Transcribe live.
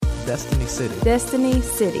Destiny City. Destiny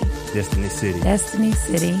City. Destiny City. Destiny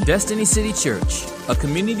City. Destiny City Church, a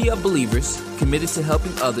community of believers committed to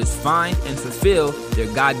helping others find and fulfill their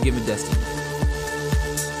God-given destiny.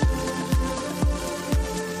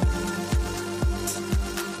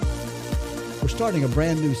 We're starting a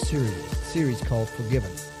brand new series called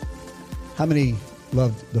Forgiven. How many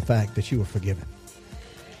love the fact that you were forgiven?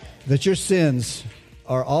 That your sins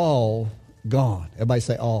are all gone. Everybody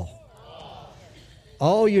say all.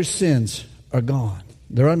 All your sins are gone.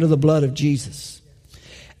 They're under the blood of Jesus.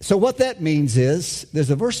 So what that means is, there's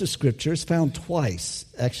a verse of Scripture, it's found twice.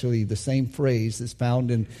 Actually, the same phrase is found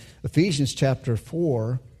in Ephesians chapter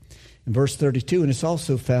 4, in verse 32, and it's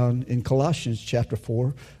also found in Colossians chapter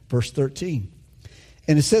 4, verse 13.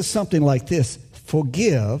 And it says something like this: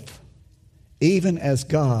 forgive even as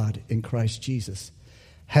God in Christ Jesus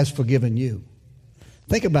has forgiven you.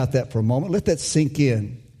 Think about that for a moment. Let that sink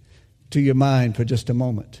in to your mind for just a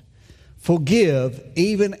moment. Forgive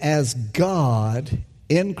even as God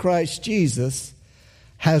in Christ Jesus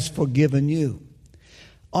has forgiven you.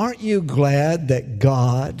 Aren't you glad that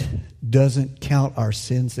God doesn't count our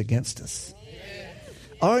sins against us?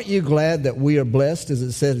 Aren't you glad that we are blessed, as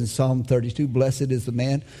it said in Psalm 32, blessed is the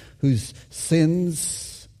man whose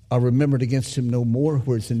sins are remembered against him no more,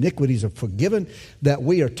 where his iniquities are forgiven, that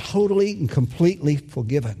we are totally and completely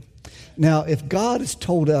forgiven. Now, if God has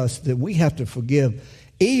told us that we have to forgive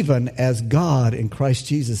even as God in Christ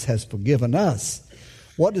Jesus has forgiven us,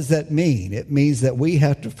 what does that mean? It means that we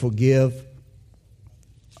have to forgive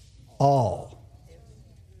all.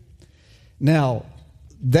 Now,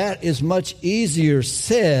 that is much easier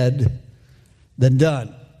said than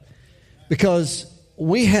done, because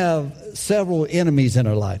we have several enemies in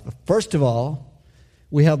our life. First of all,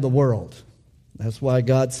 we have the world. That's why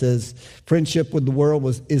God says friendship with the world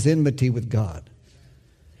is enmity with God.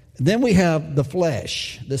 And then we have the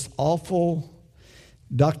flesh. This awful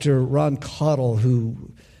Dr. Ron Cottle,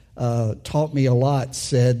 who taught me a lot,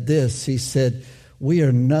 said this. He said, we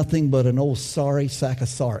are nothing but an old sorry sack of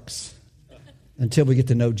sarks until we get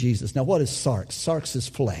to know Jesus. Now, what is sarks? Sarks is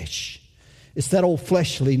flesh. It's that old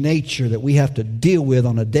fleshly nature that we have to deal with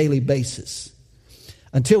on a daily basis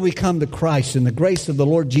until we come to Christ and the grace of the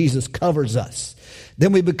Lord Jesus covers us.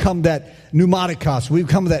 Then we become that pneumatikos. We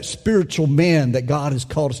become that spiritual man that God has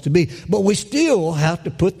called us to be. But we still have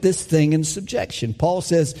to put this thing in subjection. Paul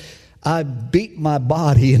says, I beat my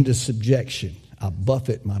body into subjection. I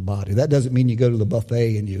buffet my body. That doesn't mean you go to the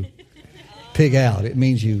buffet and you pig out. It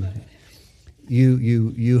means you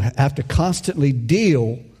have to constantly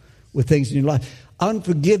deal with things in your life.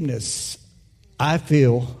 Unforgiveness, I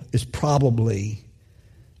feel, is probably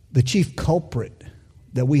the chief culprit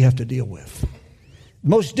that we have to deal with. The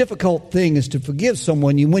most difficult thing is to forgive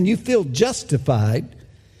someone when you feel justified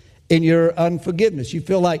in your unforgiveness. You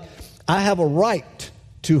feel like, I have a right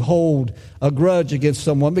to hold a grudge against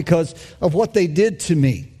someone because of what they did to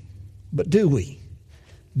me. But do we?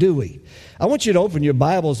 Do we? I want you to open your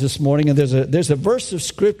Bibles this morning, and there's a verse of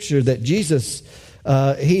Scripture that Jesus,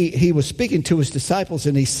 he was speaking to his disciples,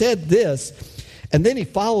 and he said this, and then he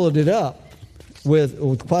followed it up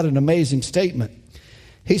with quite an amazing statement.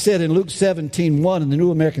 He said in Luke 17:1, in the New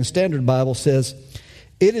American Standard Bible says,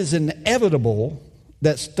 it is inevitable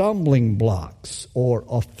that stumbling blocks or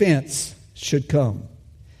offense should come.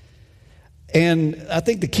 And I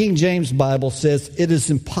think the King James Bible says it is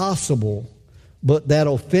impossible, but that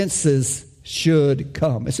offenses should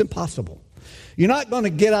come. It's impossible. You're not going to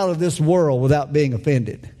get out of this world without being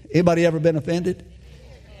offended. Anybody ever been offended?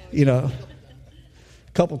 You know,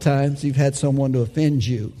 a couple times you've had someone to offend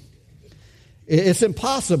you. It's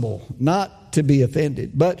impossible not to be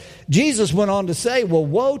offended. But Jesus went on to say, well,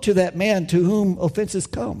 woe to that man to whom offenses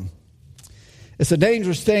come. It's a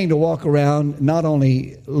dangerous thing to walk around not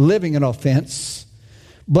only living in offense,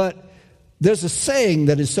 but there's a saying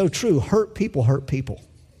that is so true: hurt people hurt people.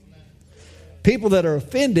 People that are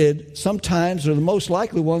offended sometimes are the most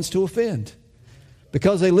likely ones to offend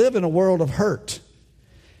because they live in a world of hurt.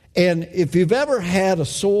 And if you've ever had a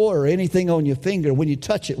sore or anything on your finger, when you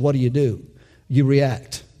touch it, what do? You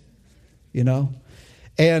react, you know.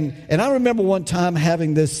 And I remember one time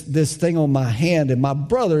having this thing on my hand, and my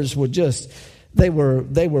brothers were just, they were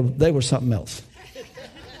something else.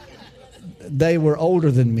 They were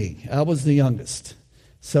older than me. I was the youngest.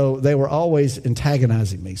 So they were always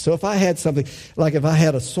antagonizing me. So if I had something, like if I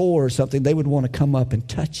had a sore or something, they would want to come up and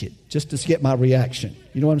touch it just to get my reaction.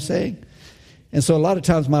 You know what I'm saying? And so a lot of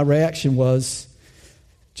times my reaction was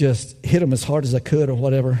just hit them as hard as I could or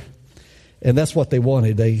whatever. And that's what they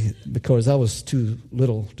wanted, because I was too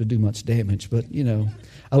little to do much damage. But, you know,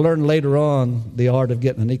 I learned later on the art of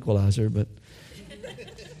getting an equalizer. But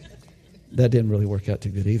That didn't really work out too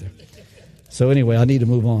good either. So anyway, I need to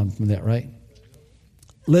move on from that, right?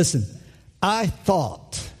 Listen, I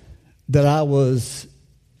thought that I was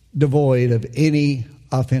devoid of any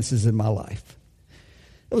offenses in my life.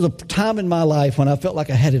 There was a time in my life when I felt like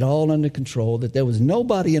I had it all under control, that there was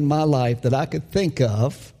nobody in my life that I could think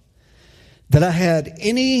of that I had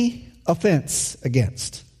any offense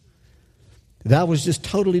against. That I was just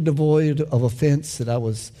totally devoid of offense, that I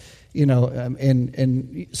was,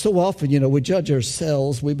 and so often, we judge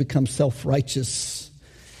ourselves, we become self-righteous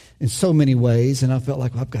in so many ways, and I felt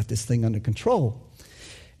like, I've got this thing under control.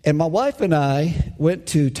 And my wife and I went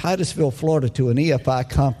to Titusville, Florida, to an EFI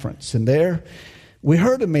conference, and there we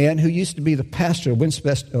heard a man who used to be the pastor of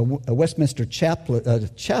Westminster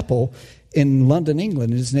Chapel in London,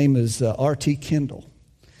 England. His name is R.T. Kendall.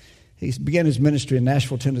 He began his ministry in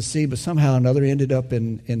Nashville, Tennessee, but somehow or another ended up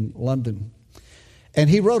in London. And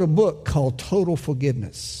he wrote a book called Total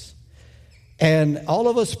Forgiveness. And all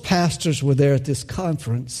of us pastors were there at this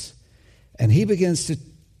conference, and he begins to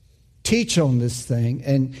teach on this thing.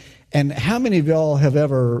 And how many of y'all have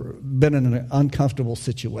ever been in an uncomfortable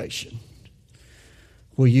situation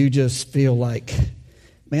where you just feel like,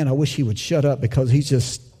 man, I wish he would shut up because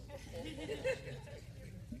he's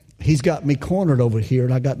got me cornered over here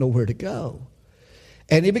and I got nowhere to go.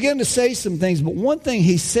 And he began to say some things, but one thing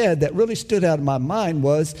he said that really stood out in my mind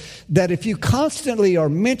was that if you constantly are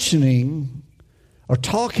mentioning or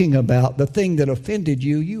talking about the thing that offended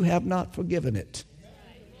you, you have not forgiven it.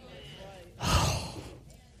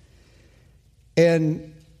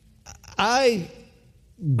 And I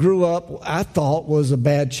grew up, I thought was a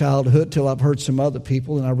bad childhood till I've heard some other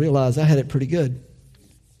people, and I realized I had it pretty good.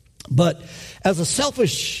 But as a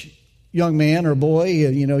selfish young man or boy,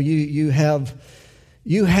 you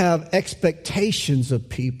have expectations of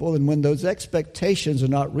people, and when those expectations are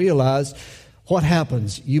not realized, what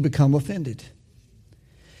happens? You become offended.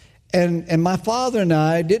 And my father and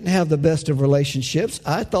I didn't have the best of relationships.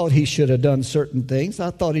 I thought he should have done certain things.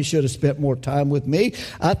 I thought he should have spent more time with me.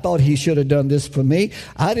 I thought he should have done this for me.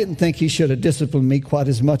 I didn't think he should have disciplined me quite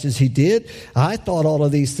as much as he did. I thought all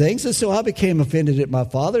of these things, and so I became offended at my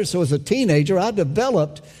father. So as a teenager, I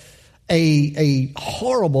developed a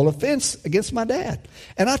horrible offense against my dad.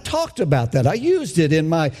 And I talked about that. I used it in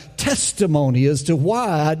my testimony as to why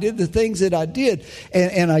I did the things that I did.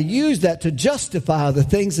 And I used that to justify the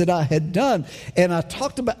things that I had done. And I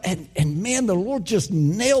talked about, and man, the Lord just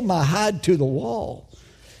nailed my hide to the wall.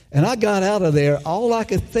 And I got out of there. All I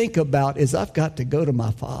could think about is I've got to go to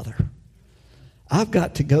my father. I've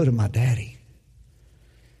got to go to my daddy.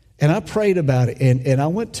 And I prayed about it. And I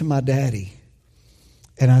went to my daddy.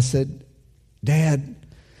 And I said, Dad,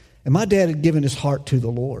 and my dad had given his heart to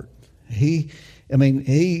the Lord. He,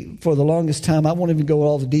 for the longest time, I won't even go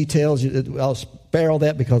all the details. I'll spare all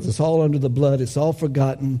that because it's all under the blood. It's all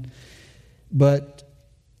forgotten. But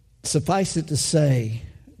suffice it to say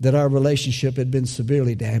that our relationship had been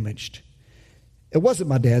severely damaged. It wasn't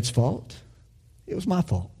my dad's fault. It was my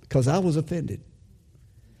fault because I was offended.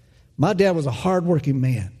 My dad was a hardworking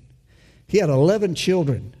man. He had 11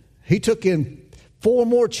 children. He took in 4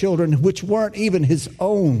 more children which weren't even his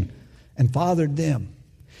own and fathered them.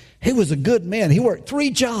 He was a good man. He worked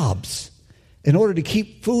 3 jobs in order to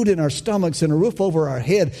keep food in our stomachs and a roof over our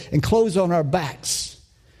head and clothes on our backs.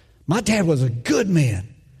 My dad was a good man.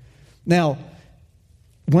 Now,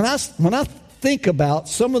 when I think about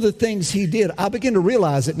some of the things he did, I begin to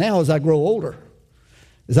realize it now as I grow older.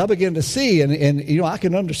 As I begin to see, and I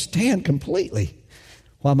can understand completely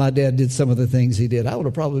why my dad did some of the things he did. I would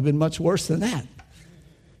have probably been much worse than that.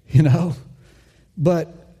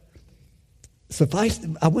 But suffice,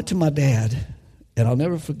 I went to my dad, and I'll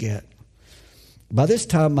never forget. By this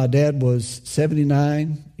time, my dad was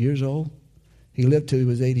 79 years old. He lived till he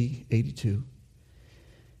was 82.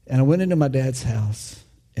 And I went into my dad's house,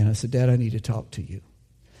 and I said, Dad, I need to talk to you.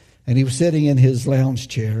 And he was sitting in his lounge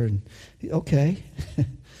chair, and okay.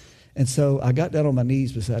 And so I got down on my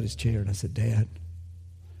knees beside his chair, and I said, Dad,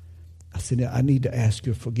 I need to ask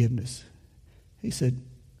your forgiveness. He said,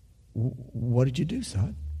 what did you do,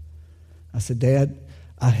 son? I said, Dad,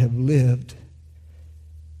 I have lived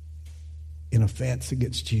in offense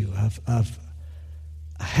against you. I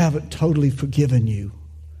haven't totally forgiven you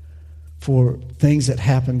for things that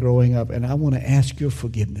happened growing up, and I want to ask your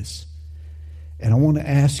forgiveness. And I want to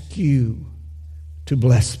ask you to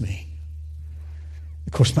bless me.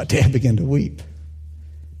 Of course, my dad began to weep.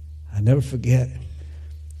 I never forget.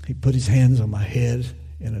 He put his hands on my head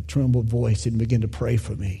in a trembled voice and began to pray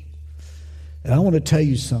for me. And I want to tell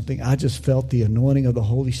you something. I just felt the anointing of the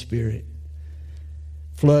Holy Spirit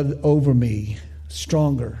flood over me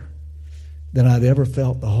stronger than I'd ever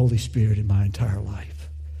felt the Holy Spirit in my entire life.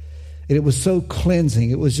 And it was so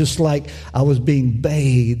cleansing. It was just like I was being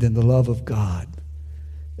bathed in the love of God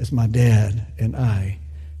as my dad and I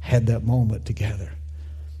had that moment together.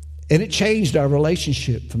 And it changed our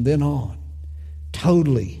relationship from then on.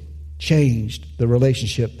 Totally changed the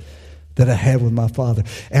relationship that I had with my father.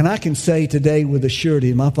 And I can say today with a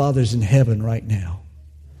surety, my father's in heaven right now.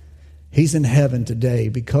 He's in heaven today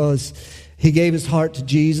because he gave his heart to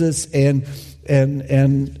Jesus.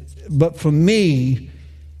 But for me,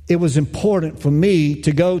 it was important for me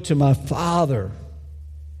to go to my father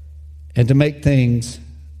and to make things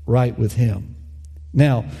right with him.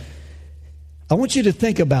 Now, I want you to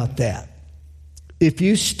think about that. If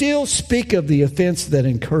you still speak of the offense that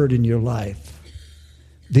occurred in your life,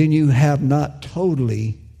 then you have not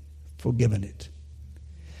totally forgiven it.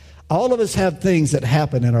 All of us have things that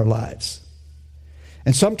happen in our lives.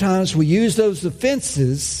 And sometimes we use those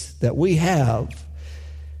offenses that we have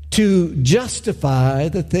to justify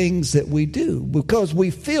the things that we do because we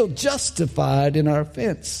feel justified in our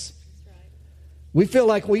offense. We feel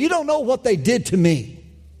like, well, you don't know what they did to me.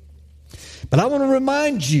 But I want to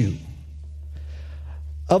remind you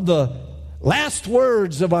of the last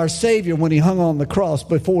words of our Savior when he hung on the cross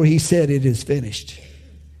before he said, "It is finished."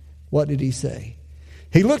 What did he say?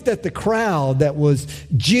 He looked at the crowd that was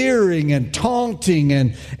jeering and taunting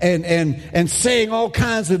and saying all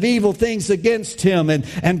kinds of evil things against him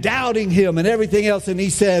and doubting him and everything else. And he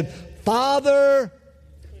said, "Father,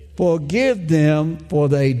 forgive them, for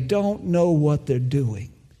they don't know what they're doing."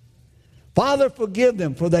 Father, forgive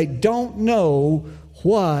them, for they don't know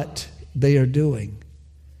what they are doing.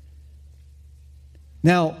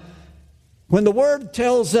 Now, when the Word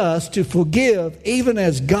tells us to forgive, even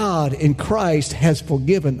as God in Christ has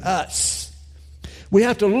forgiven us, we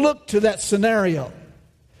have to look to that scenario.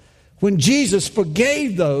 When Jesus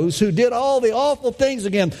forgave those who did all the awful things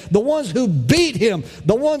against him, the ones who beat him,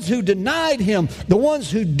 the ones who denied him, the ones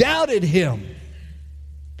who doubted him,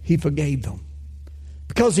 he forgave them.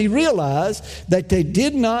 Because he realized that they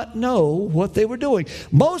did not know what they were doing.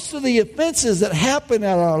 Most of the offenses that happen in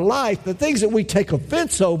our life, the things that we take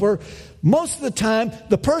offense over, most of the time,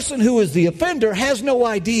 the person who is the offender has no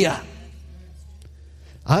idea.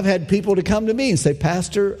 I've had people to come to me and say,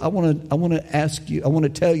 "Pastor, I want to ask you, I want to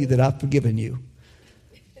tell you that I've forgiven you."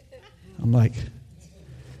 I'm like,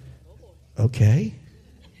 "Okay.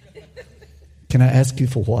 Can I ask you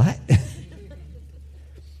for what?"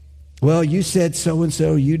 "Well, you said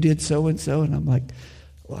so-and-so, you did so-and-so." And I'm like,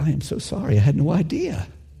 "Well, I am so sorry. I had no idea.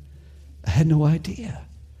 I had no idea."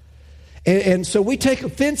 And so we take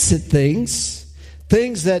offense at things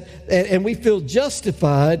that, and we feel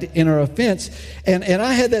justified in our offense. And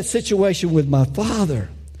I had that situation with my father.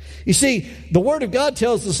 You see, the Word of God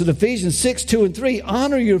tells us in Ephesians 6:2-3,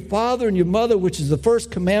 "Honor your father and your mother, which is the first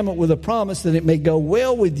commandment with a promise that it may go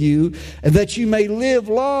well with you and that you may live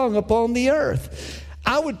long upon the earth."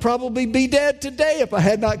 I would probably be dead today if I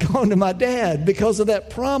had not gone to my dad because of that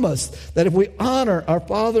promise that if we honor our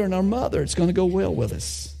father and our mother, it's going to go well with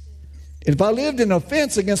us. And if I lived in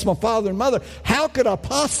offense against my father and mother, how could I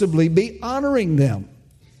possibly be honoring them?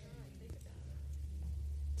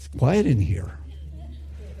 It's quiet in here.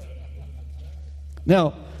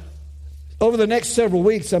 Now, over the next several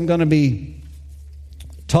weeks, I'm going to be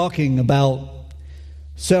talking about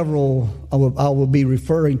I will be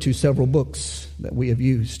referring to several books that we have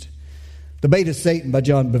used. The Bait of Satan by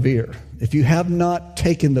John Bevere. If you have not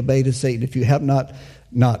taken the Bait of Satan, if you have not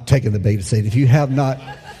taken the Bait of Satan, if you have not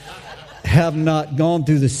gone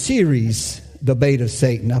through the series, The Bait of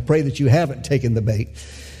Satan, I pray that you haven't taken the bait.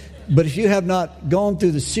 But if you have not gone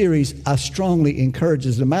through the series, I strongly encourage.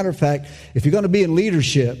 As a matter of fact, if you're going to be in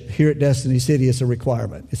leadership here at Destiny City, it's a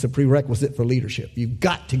requirement. It's a prerequisite for leadership. You've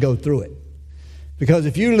got to go through it. Because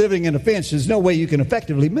if you're living in offense, there's no way you can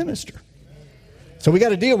effectively minister. So we got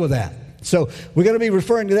to deal with that. So we're going to be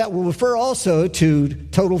referring to that. We'll refer also to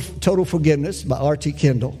Total Forgiveness by R.T.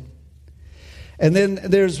 Kendall. And then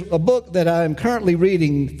there's a book that I'm currently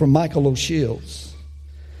reading from Michael O'Shields.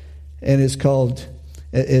 And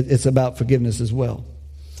it's about forgiveness as well.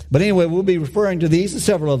 But anyway, we'll be referring to these and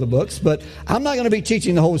several other books. But I'm not going to be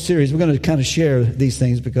teaching the whole series. We're going to kind of share these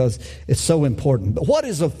things because it's so important. But what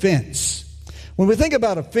is offense? When we think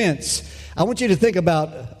about offense, I want you to think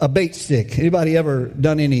about a bait stick. Anybody ever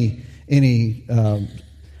done any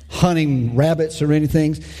hunting rabbits or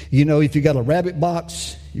anything? You know, if you got a rabbit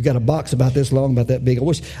box, you got a box about this long, about that big.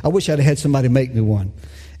 I wish I'd had somebody make me one.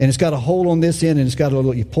 And it's got a hole on this end, and it's got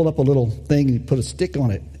you pull up a little thing, and you put a stick on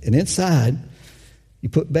it. And inside, you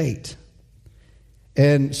put bait.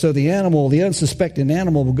 And so the unsuspecting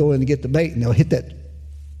animal will go in and get the bait, and they'll hit that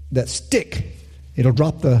stick. It'll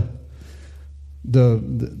drop the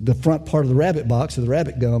front part of the rabbit box or the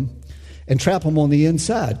rabbit gum and trap them on the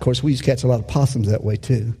inside. Of course, we used to catch a lot of possums that way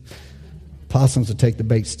too. Possums will take the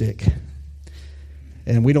bait stick.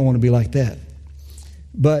 And we don't want to be like that.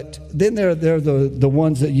 But then there are the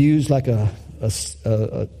ones that use like a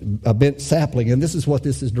bent sapling, and this is what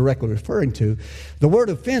this is directly referring to. The word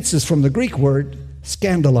offense is from the Greek word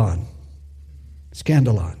scandalon.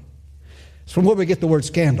 Scandalon. It's from where we get the word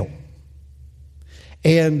scandal.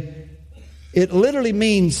 And it literally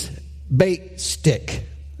means bait stick.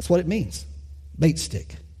 That's what it means. Bait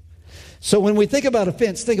stick. So when we think about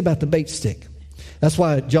offense, think about the bait stick. That's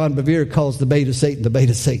why John Bevere calls the bait of Satan the bait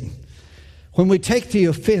of Satan. When we take the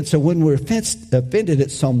offense, or when we're offended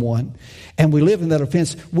at someone and we live in that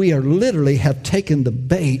offense, we are literally have taken the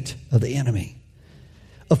bait of the enemy.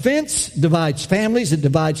 Offense divides families, it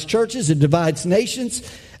divides churches, it divides nations.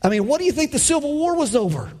 I mean, what do you think the Civil War was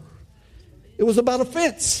over? It was about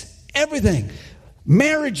offense. Everything.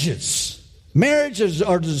 Marriages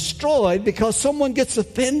are destroyed because someone gets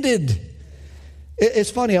offended.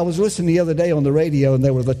 It's funny, I was listening the other day on the radio, and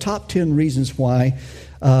there were the top 10 reasons why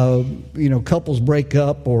couples break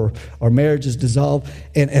up or marriages dissolve.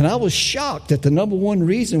 And I was shocked that the number one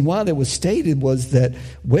reason why that was stated was that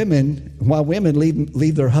women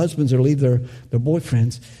leave their husbands or leave their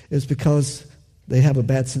boyfriends is because they have a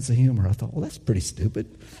bad sense of humor. I thought, well, that's pretty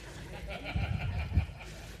stupid.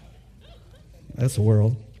 That's the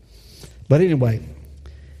world. But anyway,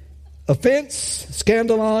 offense,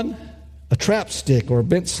 scandalon, a trap stick or a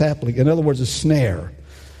bent sapling, in other words, a snare,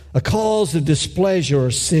 a cause of displeasure or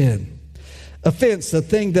sin. Offense, a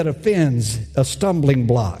thing that offends, a stumbling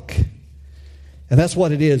block. And that's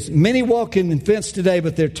what it is. Many walk in offense today,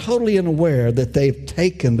 but they're totally unaware that they've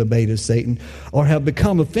taken the bait of Satan or have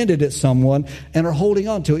become offended at someone and are holding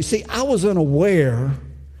on to it. You see, I was unaware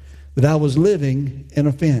that I was living in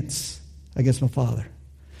offense against my father.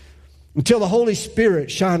 Until the Holy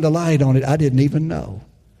Spirit shined a light on it, I didn't even know.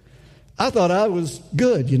 I thought I was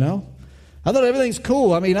good, I thought everything's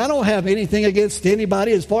cool. I mean, I don't have anything against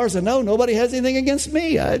anybody. As far as I know, nobody has anything against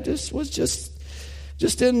me. I was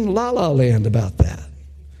in la-la land about that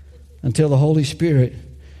until the Holy Spirit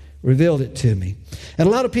revealed it to me. And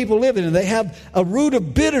a lot of people live in it. They have a root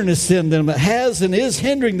of bitterness in them that has and is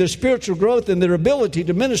hindering their spiritual growth and their ability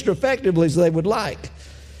to minister effectively as they would like.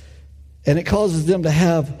 And it causes them to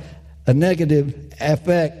have a negative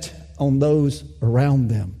effect on those around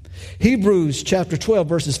them. Hebrews chapter 12,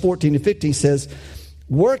 verses 14 to 15 says,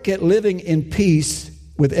 work at living in peace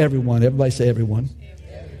with everyone. Everybody say everyone.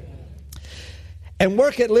 And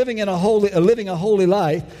work at living a holy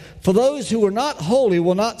life. For those who are not holy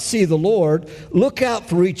will not see the Lord. Look out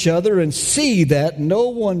for each other and see that no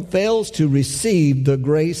one fails to receive the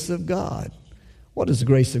grace of God. What does the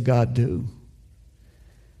grace of God do?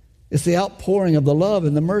 It's the outpouring of the love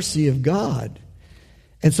and the mercy of God.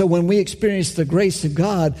 And so when we experience the grace of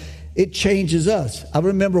God, it changes us. I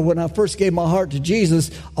remember when I first gave my heart to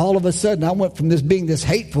Jesus, all of a sudden I went from being this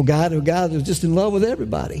hateful guy to a guy that was just in love with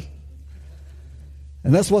everybody.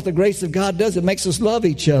 And that's what the grace of God does. It makes us love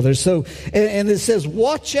each other. So, and it says,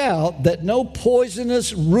 watch out that no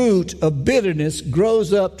poisonous root of bitterness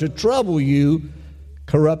grows up to trouble you,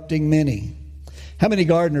 corrupting many. How many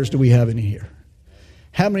gardeners do we have in here?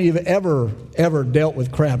 How many have ever dealt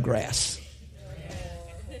with crabgrass?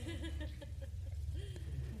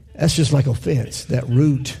 That's just like offense, that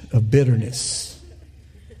root of bitterness.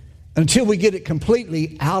 Until we get it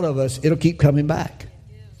completely out of us, it'll keep coming back.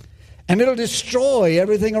 And it'll destroy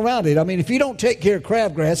everything around it. I mean, if you don't take care of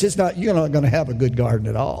crabgrass, you're not going to have a good garden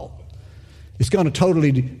at all. It's going to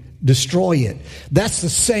totally destroy it. That's the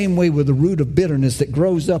same way with the root of bitterness that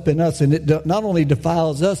grows up in us, and it not only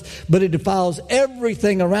defiles us, but it defiles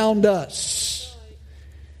everything around us.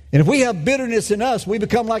 And if we have bitterness in us, we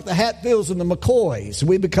become like the Hatfields and the McCoys.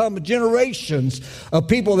 We become generations of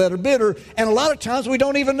people that are bitter, and a lot of times we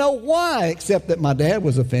don't even know why, except that my dad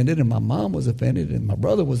was offended, and my mom was offended, and my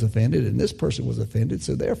brother was offended, and this person was offended.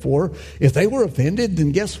 So therefore, if they were offended,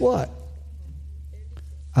 then guess what?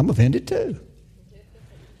 I'm offended too.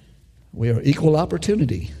 We are equal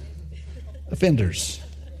opportunity offenders.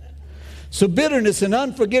 So bitterness and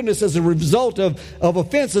unforgiveness as a result of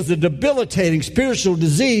offense is a debilitating spiritual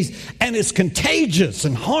disease, and it's contagious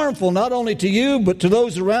and harmful not only to you but to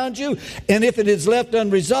those around you. And if it is left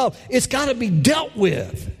unresolved, it's got to be dealt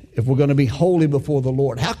with if we're going to be holy before the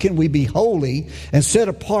Lord. How can we be holy and set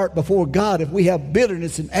apart before God if we have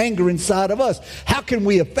bitterness and anger inside of us? How can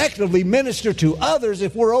we effectively minister to others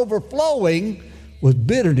if we're overflowing with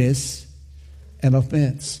bitterness and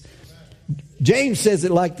offense? James says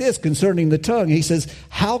it like this concerning the tongue. He says,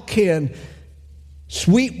 how can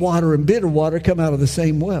sweet water and bitter water come out of the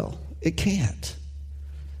same well? It can't.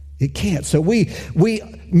 It can't. So we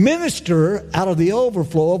minister out of the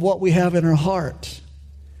overflow of what we have in our heart.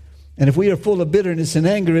 And if we are full of bitterness and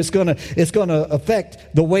anger, it's going to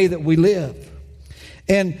affect the way that we live.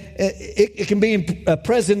 And it can be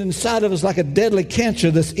present inside of us like a deadly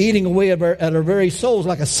cancer that's eating away at our very souls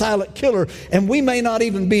like a silent killer. And we may not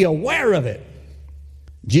even be aware of it.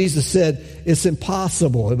 Jesus said, it's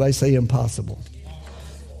impossible. Everybody say impossible.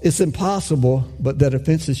 It's impossible, but that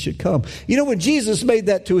offenses should come. You know, when Jesus made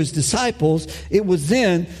that to his disciples, it was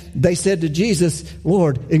then they said to Jesus,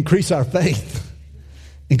 Lord, increase our faith.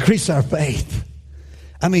 Increase our faith.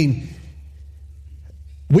 I mean,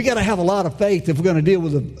 we got to have a lot of faith if we're going to deal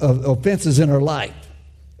with offenses in our life.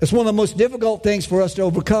 It's one of the most difficult things for us to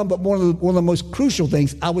overcome, but one of the most crucial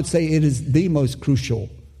things. I would say it is the most crucial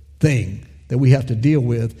thing that we have to deal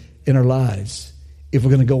with in our lives. If we're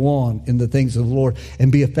going to go on in the things of the Lord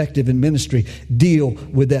and be effective in ministry, deal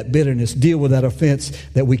with that bitterness, deal with that offense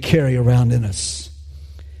that we carry around in us.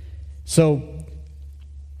 So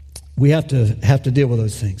we have to deal with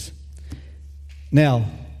those things. Now,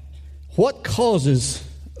 what causes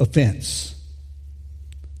offense?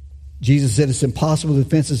 Jesus said it's impossible that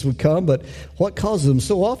offenses would come, but what causes them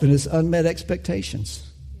so often is unmet expectations.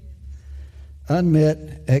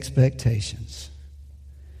 Unmet expectations.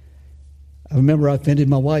 I remember I offended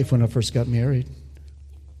my wife when I first got married.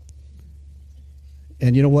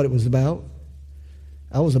 And you know what it was about?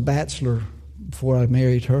 I was a bachelor before I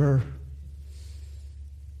married her.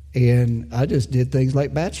 And I just did things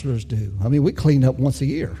like bachelors do. I mean, we clean up once a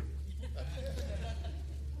year.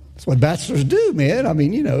 That's what bachelors do, man. I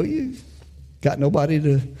mean, you know, you got nobody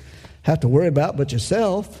to have to worry about but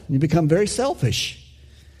yourself. You become very selfish.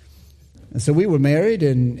 And so we were married,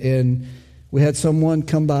 and we had someone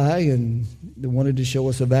come by and they wanted to show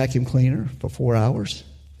us a vacuum cleaner for 4 hours.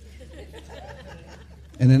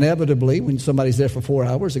 And inevitably, when somebody's there for 4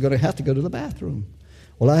 hours, they're going to have to go to the bathroom.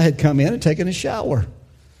 Well, I had come in and taken a shower.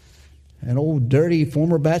 And old dirty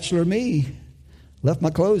former bachelor me left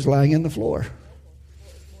my clothes lying in the floor.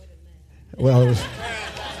 Well, it was,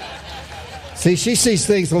 see, she sees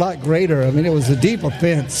things a lot greater. I mean, it was a deep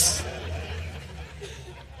offense.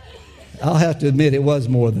 I'll have to admit it was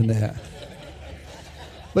more than that.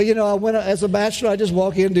 But, you know, I went as a bachelor, I just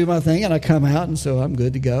walk in, do my thing, and I come out, and so I'm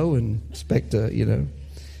good to go and expect to, you know,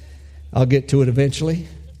 I'll get to it eventually.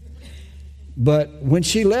 But when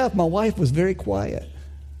she left, my wife was very quiet.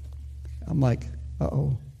 I'm like,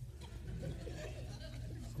 uh-oh.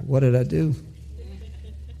 What did I do?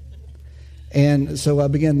 And so I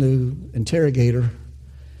began to interrogate her.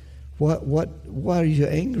 Why are you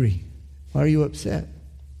angry? Why are you upset?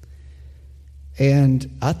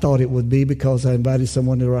 And I thought it would be because I invited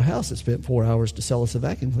someone to our house that spent 4 hours to sell us a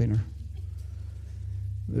vacuum cleaner.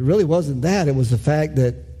 It really wasn't that. It was the fact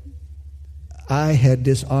that I had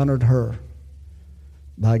dishonored her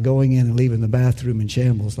by going in and leaving the bathroom in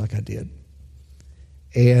shambles like I did.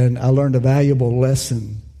 And I learned a valuable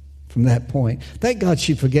lesson from that point. Thank God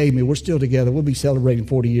she forgave me. We're still together. We'll be celebrating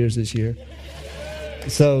 40 years this year.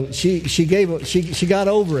 So she got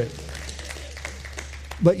over it.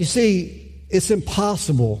 But you see, it's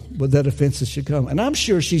impossible but that offenses should come. And I'm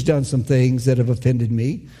sure she's done some things that have offended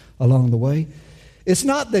me along the way. It's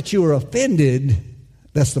not that you are offended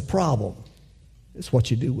that's the problem. It's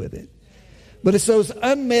what you do with it. But it's those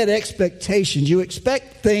unmet expectations. You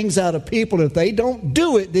expect things out of people. If they don't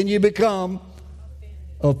do it, then you become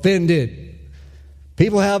offended.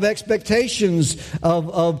 People have expectations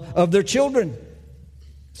of their children.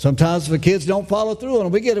 Sometimes the kids don't follow through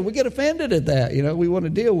on them. We get offended at that. You know, we want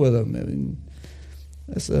to deal with them. I mean,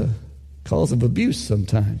 that's a cause of abuse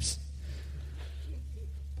sometimes.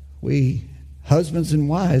 We, husbands and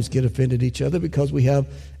wives, get offended at each other because we have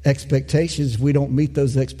expectations. If we don't meet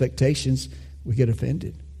those expectations, we get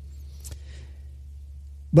offended.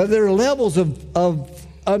 But there are levels of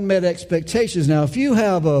unmet expectations. Now, if you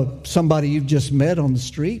have somebody you've just met on the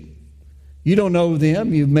street, you don't know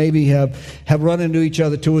them. You maybe have run into each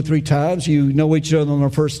other 2 or 3 times. You know each other on a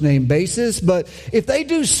first name basis. But if they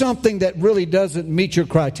do something that really doesn't meet your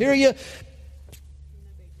criteria,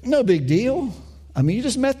 no big deal. I mean, you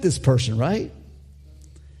just met this person, right?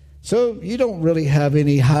 So you don't really have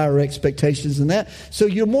any higher expectations than that. So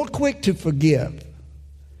you're more quick to forgive.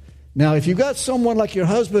 Now, if you've got someone like your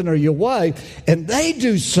husband or your wife, and they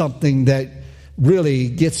do something that really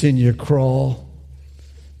gets in your craw,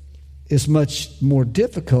 it's much more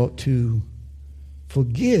difficult to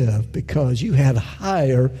forgive because you had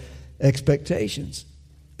higher expectations.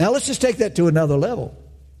 Now, let's just take that to another level.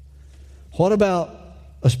 What about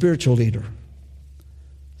a spiritual leader?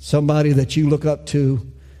 Somebody that you look up to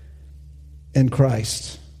in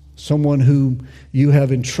Christ. Someone whom you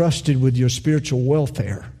have entrusted with your spiritual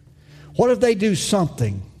welfare. What if they do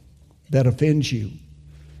something that offends you?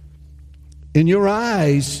 In your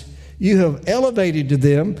eyes, you have elevated to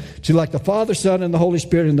them to like the Father, Son, and the Holy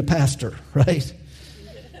Spirit and the pastor, right?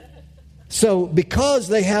 So because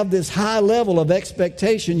they have this high level of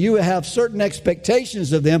expectation, you have certain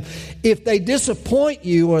expectations of them. If they disappoint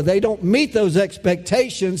you or they don't meet those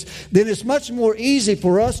expectations, then it's much more easy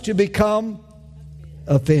for us to become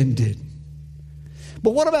offended.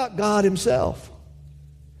 But what about God himself?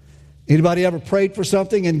 Anybody ever prayed for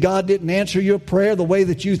something and God didn't answer your prayer the way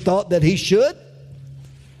that you thought that he should?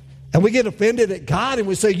 And we get offended at God and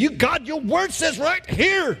we say, God, your word says right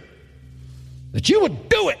here that you would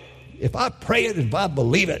do it. If I pray it, if I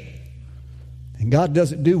believe it. And God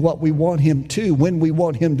doesn't do what we want him to, when we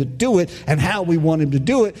want him to do it, and how we want him to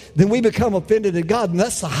do it, then we become offended at God. And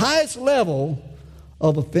that's the highest level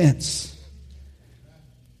of offense.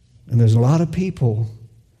 And there's a lot of people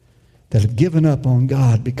that have given up on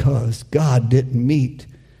God because God didn't meet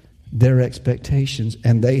their expectations,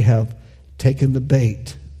 and they have taken the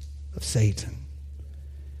bait of Satan.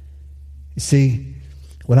 You see,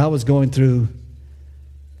 when I was going through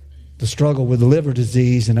the struggle with liver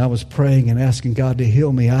disease and I was praying and asking God to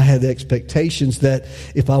heal me, I had the expectations that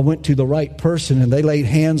if I went to the right person and they laid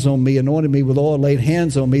hands on me, anointed me with oil, laid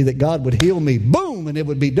hands on me, that God would heal me. Boom! And it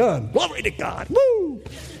would be done. Glory to God. Woo!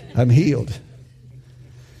 I'm healed.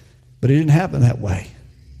 But it didn't happen that way.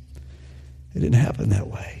 It didn't happen that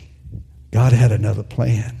way. God had another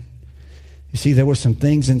plan. You see, there were some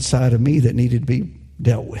things inside of me that needed to be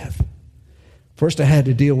dealt with. First, I had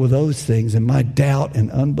to deal with those things, and my doubt and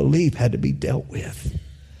unbelief had to be dealt with.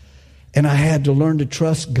 And I had to learn to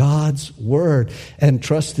trust God's word and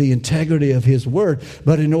trust the integrity of his word.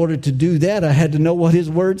 But in order to do that, I had to know what his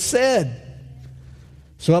word said.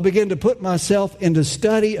 So I began to put myself into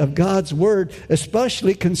study of God's word,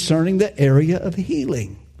 especially concerning the area of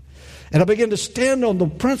healing. And I began to stand on the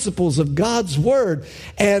principles of God's word.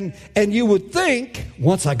 And you would think,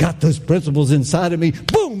 once I got those principles inside of me,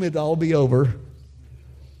 boom, it'd all be over.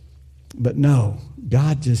 But no,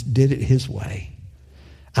 God just did it his way.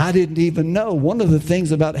 I didn't even know. One of the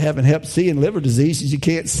things about having hep C and liver disease is you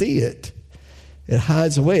can't see it. It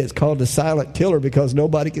hides away. It's called the silent killer because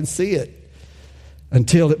nobody can see it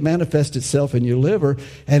until it manifests itself in your liver.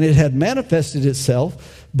 And it had manifested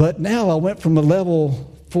itself, but now I went from a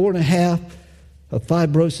level 4.5 of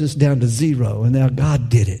fibrosis down to 0, and now God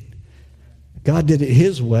did it. God did it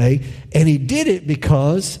his way, and he did it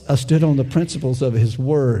because I stood on the principles of his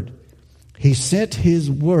word. He sent his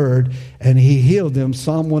word and he healed them.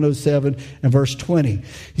 Psalm 107 and verse 20.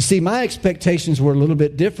 You see, my expectations were a little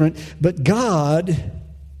bit different, but God,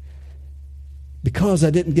 because I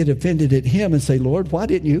didn't get offended at him and say, Lord, why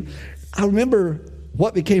didn't you? I remember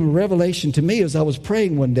what became a revelation to me as I was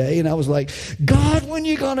praying one day, and I was like, God, when are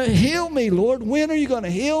you going to heal me? Lord, when are you going to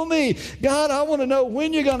heal me? God, I want to know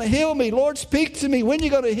when you're going to heal me. Lord, speak to me. When are you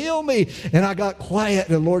going to heal me? And I got quiet,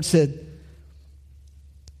 and the Lord said,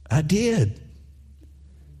 I did.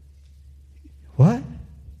 What?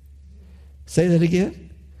 Say that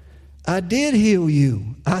again. I did heal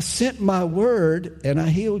you. I sent my word and I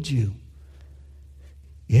healed you.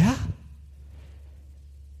 Yeah.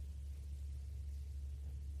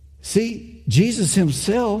 See, Jesus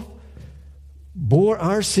himself bore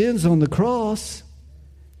our sins on the cross,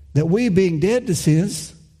 that we, being dead to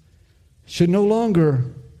sins, should no longer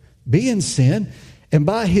be in sin. And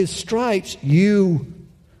by his stripes, you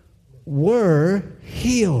were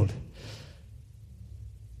healed.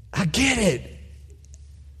 I get it.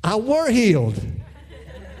 I were healed.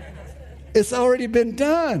 It's already been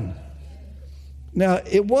done. Now,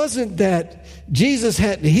 it wasn't that Jesus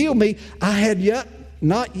hadn't healed me. I had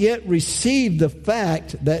not yet received the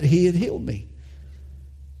fact that he had healed me.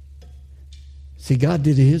 See, God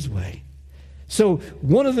did it his way. So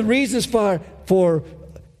one of the reasons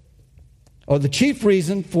or the chief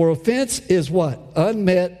reason for offense is what?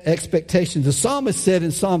 Unmet expectations. The psalmist said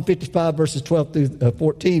in Psalm 55 verses 12 through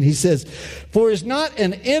 14, he says, for is not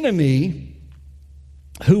an enemy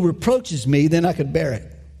who reproaches me, then I could bear it.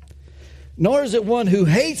 Nor is it one who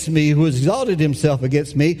hates me, who has exalted himself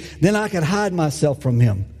against me, then I could hide myself from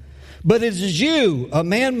him. But it is you, a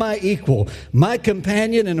man my equal, my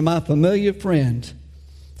companion and my familiar friend.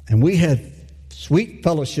 And we had sweet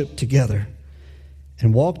fellowship together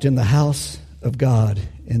and walked in the house of God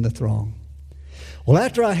in the throng. Well,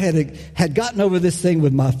 after I had gotten over this thing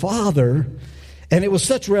with my father, and it was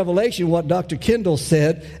such revelation what Dr. Kendall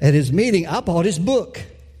said at his meeting, I bought his book.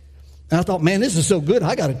 And I thought, man, this is so good.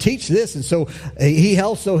 I got to teach this. And so he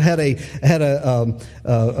also had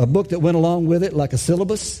a book that went along with it, like a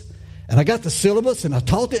syllabus. And I got the syllabus and I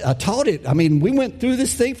taught it. I mean, we went through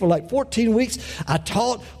this thing for like 14 weeks. I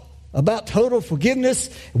taught about total forgiveness.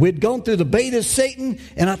 We'd gone through the bait of Satan.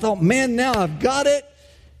 And I thought, man, now I've got it.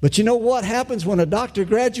 But you know what happens when a doctor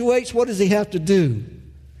graduates? What does he have to do?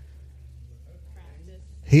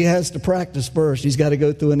 He has to practice first. He's got to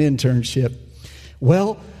go through an internship.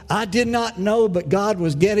 Well, I did not know, but God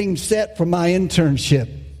was getting set for my internship.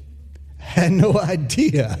 Had no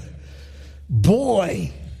idea.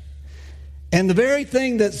 Boy. And the very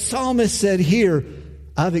thing that psalmist said here,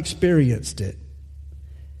 I've experienced it.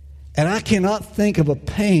 And I cannot think of a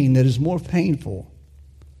pain that is more painful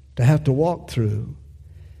to have to walk through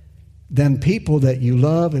than people that you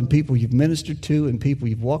love and people you've ministered to and people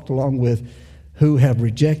you've walked along with who have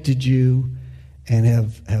rejected you and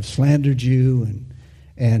have slandered you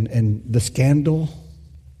and the scandal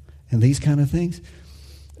and these kind of things.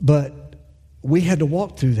 But we had to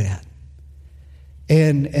walk through that.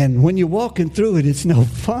 And when you're walking through it, it's no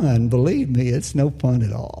fun. Believe me, it's no fun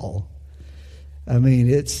at all. I mean,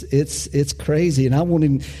 it's crazy, and I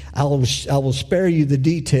will spare you the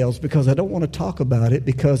details because I don't want to talk about it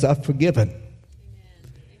because I've forgiven. Amen.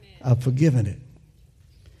 I've forgiven it.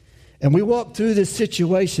 And we walked through this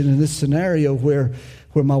situation in this scenario where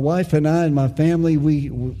my wife and I and my family,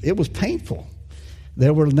 it was painful.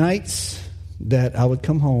 There were nights that I would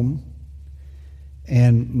come home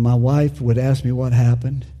and my wife would ask me what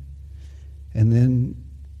happened, and then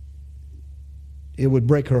it would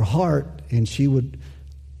break her heart, and she would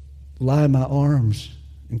lie in my arms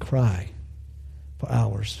and cry for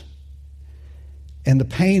hours. And the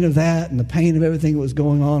pain of that and the pain of everything that was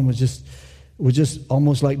going on was just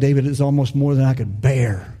almost like David. It was almost more than I could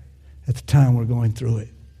bear at the time we're going through it.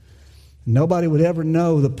 Nobody would ever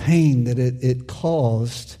know the pain that it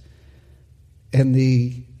caused and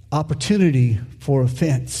the opportunity for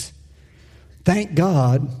offense. Thank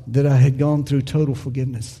God that I had gone through total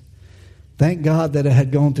forgiveness. Thank God that I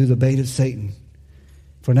had gone through the bait of Satan.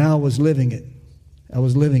 For now I was living it. I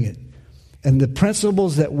was living it. And the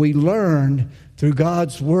principles that we learned through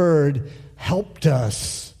God's Word helped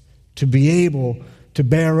us to be able to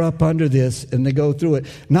bear up under this and to go through it.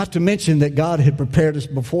 Not to mention that God had prepared us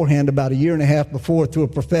beforehand about 1.5 years before through a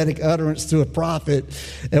prophetic utterance through a prophet.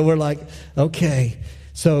 And we're like, okay.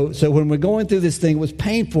 So when we're going through this thing, it was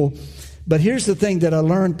painful. But here's the thing that I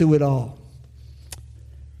learned through it all.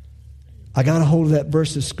 I got a hold of that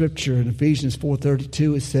verse of Scripture in Ephesians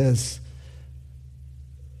 4:32. It says,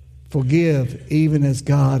 forgive even as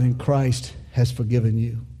God in Christ has forgiven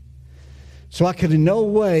you. So I could in no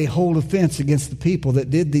way hold offense against the people that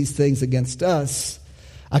did these things against us.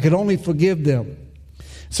 I could only forgive them.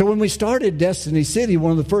 So when we started Destiny City,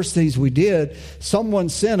 one of the first things we did, someone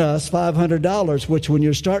sent us $500, which when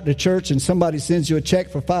you're starting a church and somebody sends you a check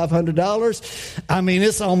for $500, I mean,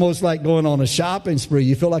 it's almost like going on a shopping spree.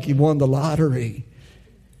 You feel like you won the lottery.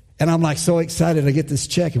 And I'm like so excited I get this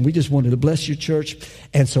check, and we just wanted to bless your church.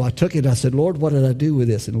 And so I took it. I said, Lord, what did I do with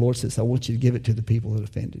this? And the Lord says, I want you to give it to the people that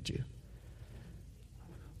offended you.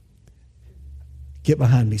 Get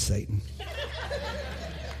behind me, Satan.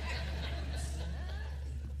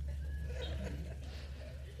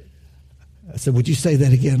 I said, would you say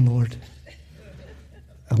that again, Lord?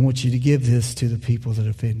 I want you to give this to the people that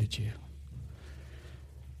offended you.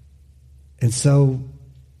 And so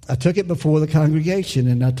I took it before the congregation,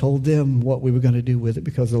 and I told them what we were going to do with it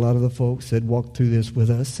because a lot of the folks had walked through this with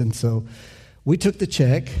us. And so we took the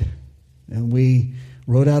check, and we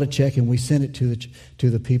wrote out a check, and we sent it to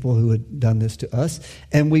the people who had done this to us,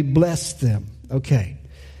 and we blessed them. Okay.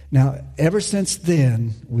 Now, ever since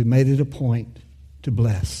then, we made it a point to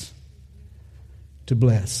bless. To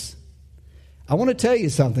bless. I want to tell you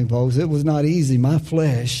something, folks. It was not easy. My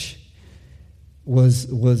flesh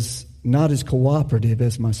was not as cooperative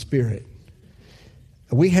as my spirit.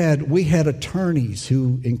 We had attorneys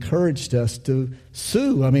who encouraged us to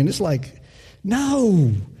sue. I mean, it's like,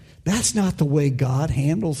 no, that's not the way God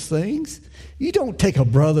handles things. You don't take a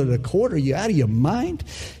brother to court. Are you out of your mind?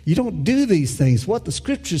 You don't do these things. What the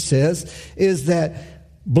Scripture says is that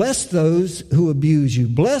bless those who abuse you.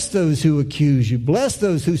 Bless those who accuse you. Bless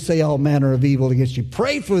those who say all manner of evil against you.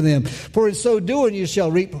 Pray for them, for in so doing you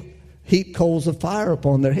shall heap coals of fire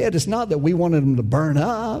upon their head. It's not that we wanted them to burn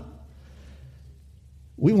up.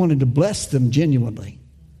 We wanted to bless them genuinely.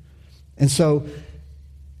 And so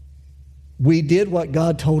we did what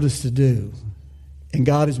God told us to do. And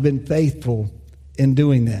God has been faithful in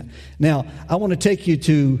doing that. Now, I want to take you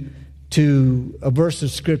to a verse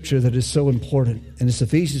of Scripture that is so important, and it's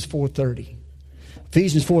Ephesians 4:30.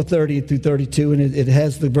 Ephesians 4:30 through 32, and it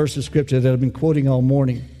has the verse of Scripture that I've been quoting all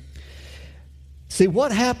morning. See,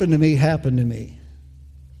 what happened to me happened to me.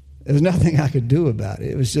 There's nothing I could do about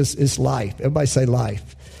it. It was just, it's life. Everybody say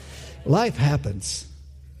life. Life happens.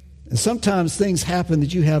 And sometimes things happen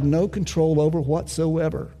that you have no control over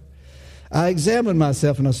whatsoever. I examined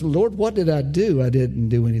myself and I said, Lord, what did I do? I didn't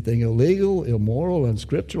do anything illegal, immoral,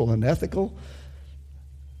 unscriptural, unethical.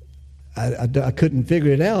 I couldn't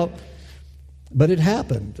figure it out, but it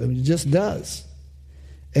happened. I mean, it just does.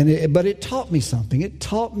 But it taught me something. It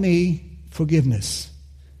taught me forgiveness.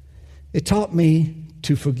 It taught me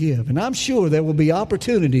to forgive. And I'm sure there will be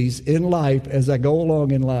opportunities in life as I go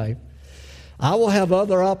along in life. I will have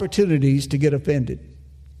other opportunities to get offended.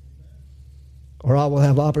 Or I will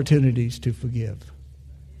have opportunities to forgive.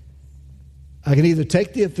 I can either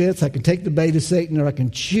take the offense, I can take the bait of Satan, or I can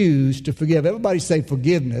choose to forgive. Everybody say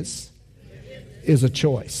forgiveness is a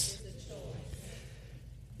choice.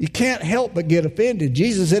 You can't help but get offended.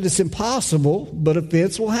 Jesus said it's impossible, but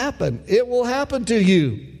offense will happen. It will happen to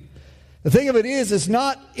you. The thing of it is, it's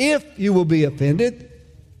not if you will be offended.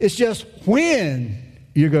 It's just when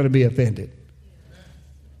you're going to be offended.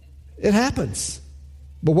 It happens.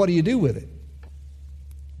 But what do you do with it?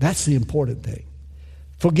 That's the important thing.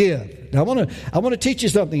 Forgive. Now I want to teach you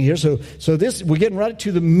something here. So this, we're getting right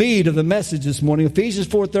to the meat of the message this morning. Ephesians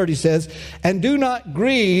 4:30 says, "And do not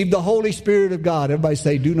grieve the Holy Spirit of God." Everybody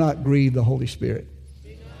say, "Do not grieve the Holy Spirit." Do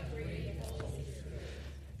not grieve the Holy Spirit.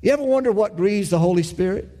 You ever wonder what grieves the Holy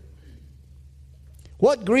Spirit?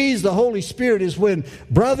 What grieves the Holy Spirit is when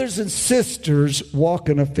brothers and sisters walk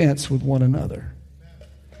an offense with one another.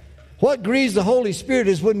 What grieves the Holy Spirit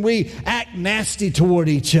is when we act nasty toward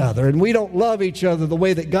each other and we don't love each other the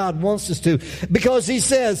way that God wants us to. Because He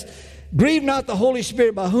says, "Grieve not the Holy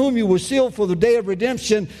Spirit by whom you were sealed for the day of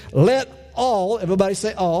redemption. Let all," everybody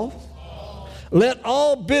say all. "Let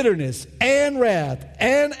all bitterness and wrath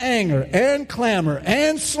and anger and clamor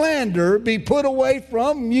and slander be put away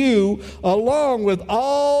from you, along with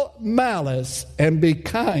all malice, and be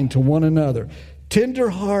kind to one another,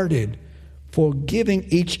 tender-hearted, forgiving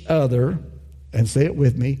each other," and say it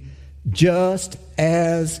with me, "just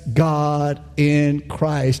as God in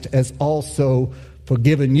Christ has also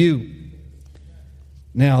forgiven you."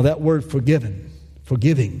 Now, that word forgiving,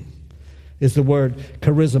 is the word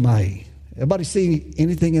charizomai. Everybody see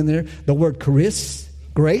anything in there? The word grace,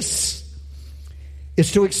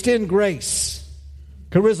 is to extend grace.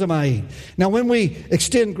 Charizomai. Now, when we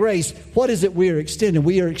extend grace, what is it we are extending?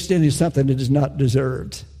 We are extending something that is not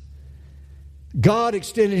deserved. God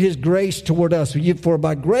extended His grace toward us. For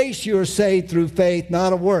by grace you are saved through faith,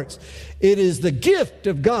 not of works. It is the gift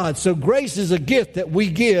of God. So grace is a gift that we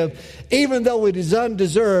give. Even though it is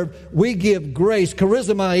undeserved, we give grace.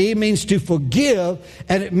 Charizomai means to forgive,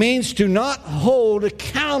 and it means to not hold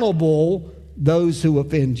accountable those who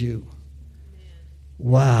offend you.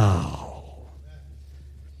 Wow.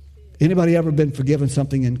 Anybody ever been forgiven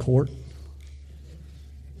something in court?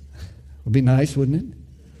 Would be nice, wouldn't it?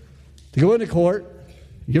 To go into court,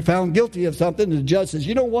 you're found guilty of something, and the judge says,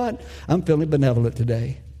 "You know what? I'm feeling benevolent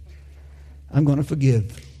today. I'm going to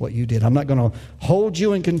forgive what you did. I'm not going to hold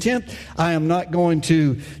you in contempt. I am not going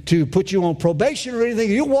to put you on probation or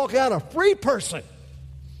anything. You walk out a free person.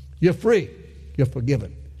 You're free. You're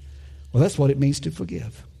forgiven." Well, that's what it means to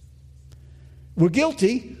forgive. We're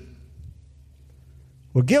guilty.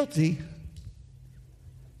 We're guilty.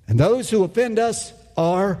 And those who offend us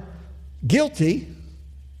are guilty.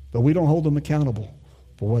 But we don't hold them accountable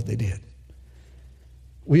for what they did.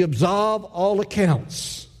 We absolve all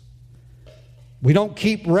accounts. We don't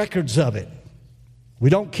keep records of it. We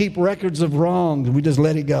don't keep records of wrongs. We just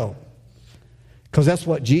let it go. Because that's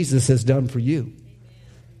what Jesus has done for you.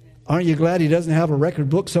 Aren't you glad He doesn't have a record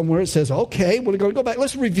book somewhere that says, "Okay, we're going to go back.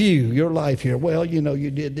 Let's review your life here. Well, you know,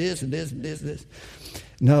 you did this and this and this and this."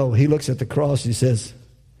 No, He looks at the cross and He says,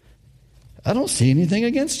 "I don't see anything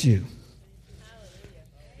against you.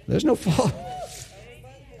 There's no fault."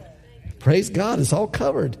 Praise God, it's all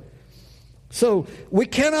covered. So we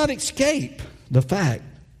cannot escape the fact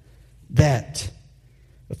that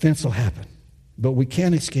offense will happen. But we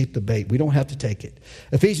can't escape the bait. We don't have to take it.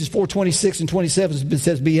 Ephesians 4:26 and 27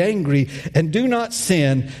 says, "Be angry and do not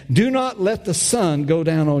sin. Do not let the sun go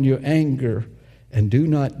down on your anger, and do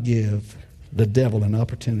not give the devil an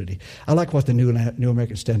opportunity." I like what the New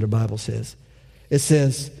American Standard Bible says. It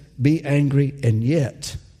says, "Be angry and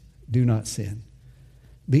yet do not sin."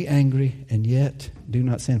 Be angry and yet do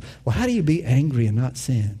not sin. Well, how do you be angry and not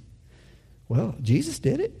sin? Well, Jesus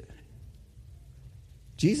did it.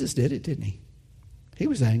 Jesus did it, didn't He? He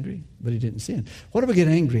was angry, but He didn't sin. What do we get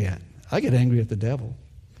angry at? I get angry at the devil.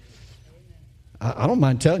 I don't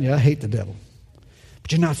mind telling you, I hate the devil.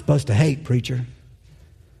 But you're not supposed to hate, preacher.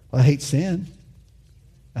 Well, I hate sin.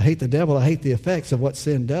 I hate the devil. I hate the effects of what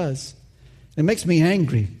sin does. It makes me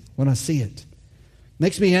angry when I see it.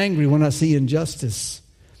 Makes me angry when I see injustice.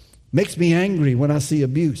 Makes me angry when I see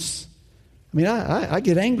abuse. I mean, I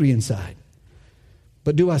get angry inside.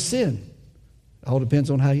 But do I sin? All depends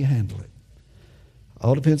on how you handle it.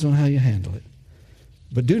 All depends on how you handle it.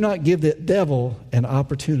 But do not give the devil an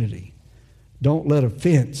opportunity. Don't let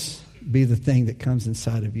offense be the thing that comes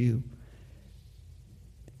inside of you.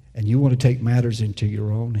 And you want to take matters into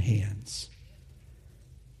your own hands.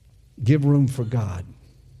 Give room for God.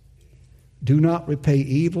 Do not repay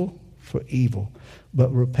evil for evil, but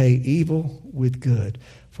repay evil with good.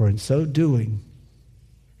 For in so doing,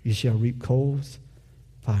 you shall reap coals,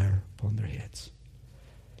 fire upon their heads.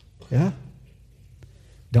 Yeah?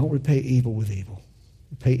 Don't repay evil with evil.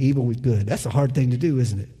 Repay evil with good. That's a hard thing to do,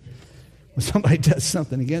 isn't it? When somebody does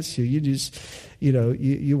something against you, you just,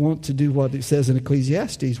 you want to do what it says in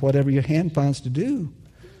Ecclesiastes, whatever your hand finds to do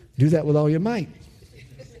that with all your might.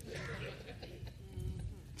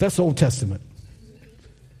 That's Old Testament.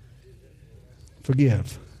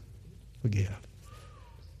 Forgive. Forgive.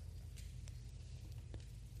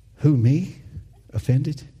 Who, me?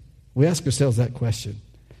 Offended? We ask ourselves that question.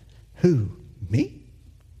 Who? Me?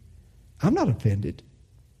 I'm not offended.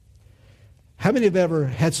 How many have ever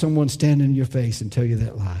had someone stand in your face and tell you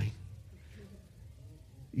that lie?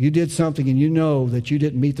 You did something and you know that you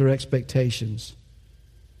didn't meet their expectations.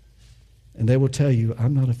 And they will tell you,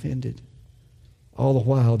 I'm not offended. All the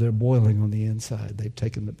while, they're boiling on the inside. They've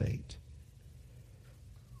taken the bait.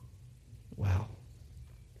 Wow.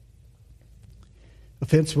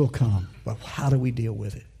 Offense will come, but how do we deal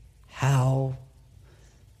with it? How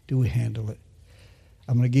do we handle it?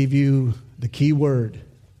 I'm going to give you the key word,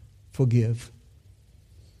 forgive.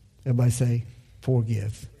 Everybody say,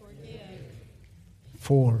 forgive.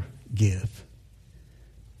 Forgive.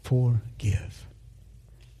 Forgive.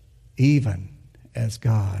 Even as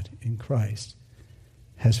God in Christ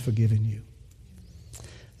has forgiven you.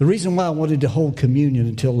 The reason why I wanted to hold communion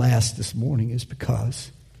until last this morning is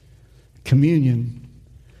because communion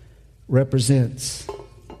represents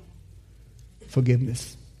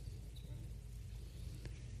forgiveness.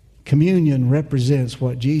 Communion represents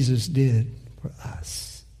what Jesus did for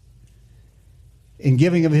us. In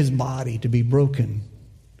giving of his body to be broken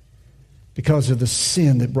because of the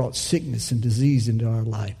sin that brought sickness and disease into our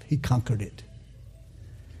life, he conquered it.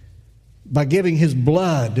 By giving his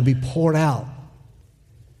blood to be poured out,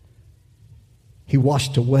 he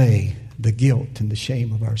washed away the guilt and the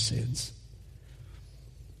shame of our sins.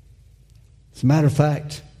 As a matter of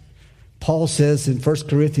fact, Paul says in 1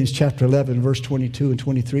 Corinthians chapter 11, verse 22 and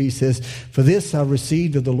 23, he says, "For this I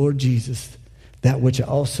received of the Lord Jesus, that which I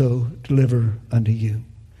also deliver unto you.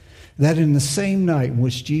 That in the same night in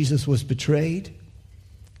which Jesus was betrayed,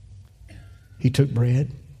 he took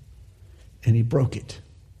bread and he broke it.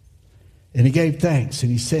 And he gave thanks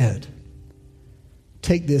and he said,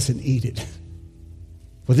 'Take this and eat it.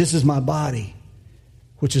 For this is my body,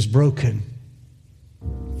 which is broken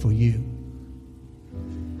for you.'"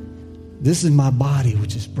 This is my body,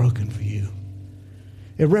 which is broken for you.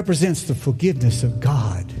 It represents the forgiveness of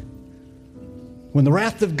God. When the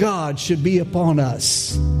wrath of God should be upon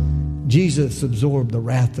us, Jesus absorbed the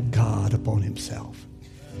wrath of God upon himself.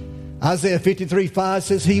 Isaiah 53:5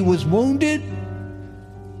 says, "He was wounded."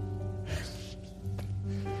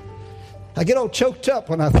 I get all choked up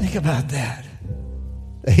when I think about that.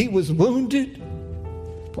 He was wounded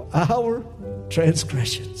for our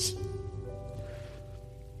transgressions.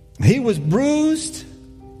 He was bruised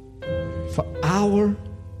for our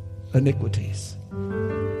iniquities.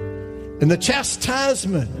 And the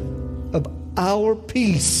chastisement of our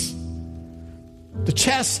peace, the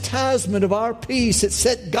chastisement of our peace, it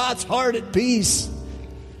set God's heart at peace.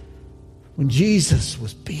 When Jesus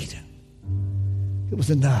was beaten, it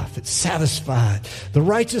was enough. It satisfied the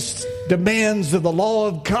righteous demands of the law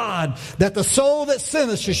of God, that the soul that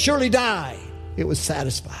sinneth should surely die. It was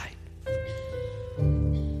satisfied.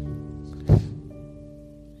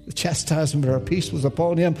 The chastisement of our peace was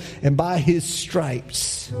upon him, and by his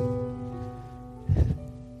stripes,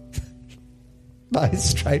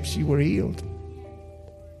 you were healed.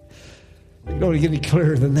 You don't get any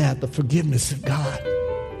clearer than that. The forgiveness of God.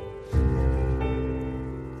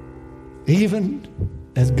 Even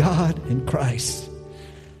as God in Christ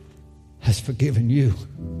has forgiven you,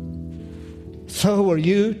 so are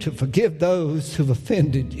you to forgive those who've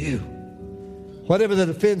offended you. Whatever the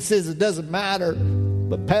offense is, it doesn't matter.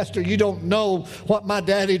 But Pastor, you don't know what my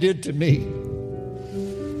daddy did to me.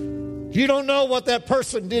 You don't know what that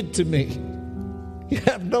person did to me. You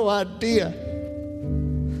have no idea.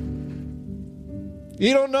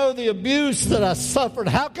 You don't know the abuse that I suffered.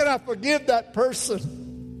 How can I forgive that person?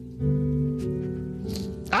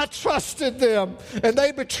 I trusted them and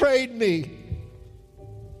they betrayed me.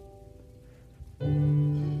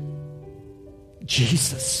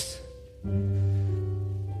 Jesus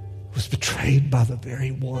was betrayed by the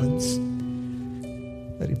very ones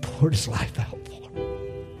that he poured his life out for.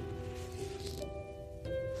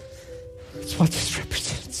 That's what this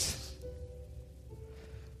represents.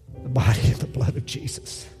 The body and the blood of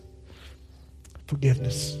Jesus.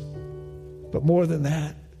 Forgiveness. But more than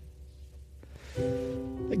that,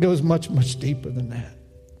 it goes much, much deeper than that.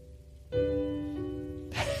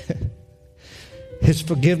 His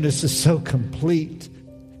forgiveness is so complete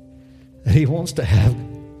that he wants to have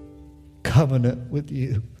covenant with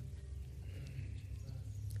you.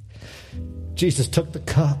 Jesus took the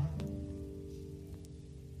cup.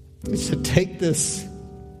 He said, take this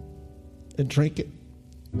and drink it.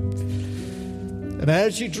 And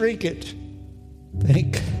as you drink it,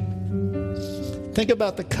 think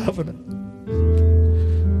about the covenant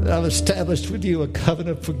that I've established with you, a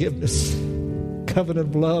covenant of forgiveness, covenant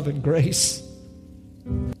of love and grace.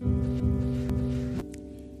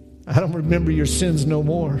 I don't remember your sins no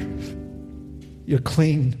more. You're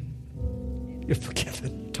clean. You're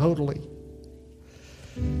forgiven totally.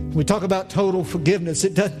 When we talk about total forgiveness,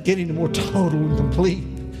 it doesn't get any more total and complete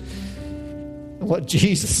than what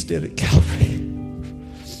Jesus did at Calvary.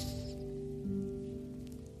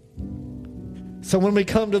 So when we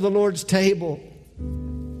come to the Lord's table,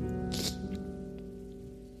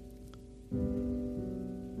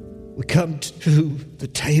 we come to the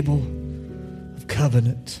table of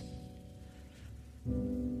covenant.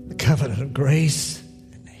 The covenant of grace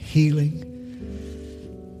and healing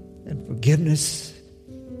and forgiveness.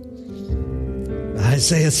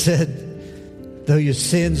 Isaiah said, though your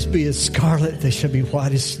sins be as scarlet, they shall be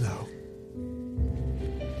white as snow.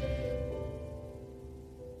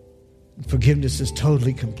 And forgiveness is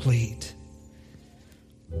totally complete.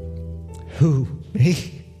 Who?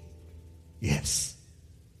 Me? Yes.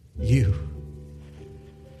 You.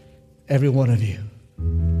 Every one of you.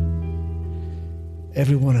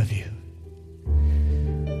 Every one of you.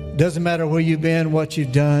 Doesn't matter where you've been, what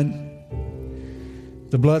you've done.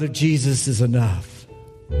 The blood of Jesus is enough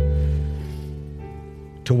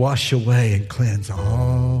to wash away and cleanse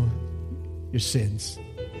all your sins.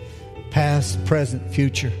 Past, present,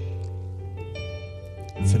 future.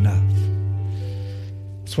 It's enough.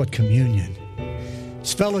 It's what communion.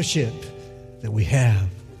 It's fellowship that we have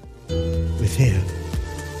with Him.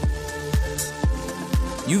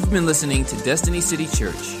 You've been listening to Destiny City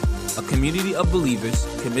Church, a community of believers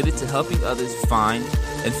committed to helping others find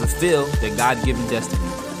and fulfill their God-given destiny.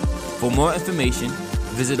 For more information,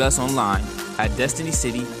 visit us online at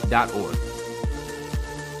destinycity.org.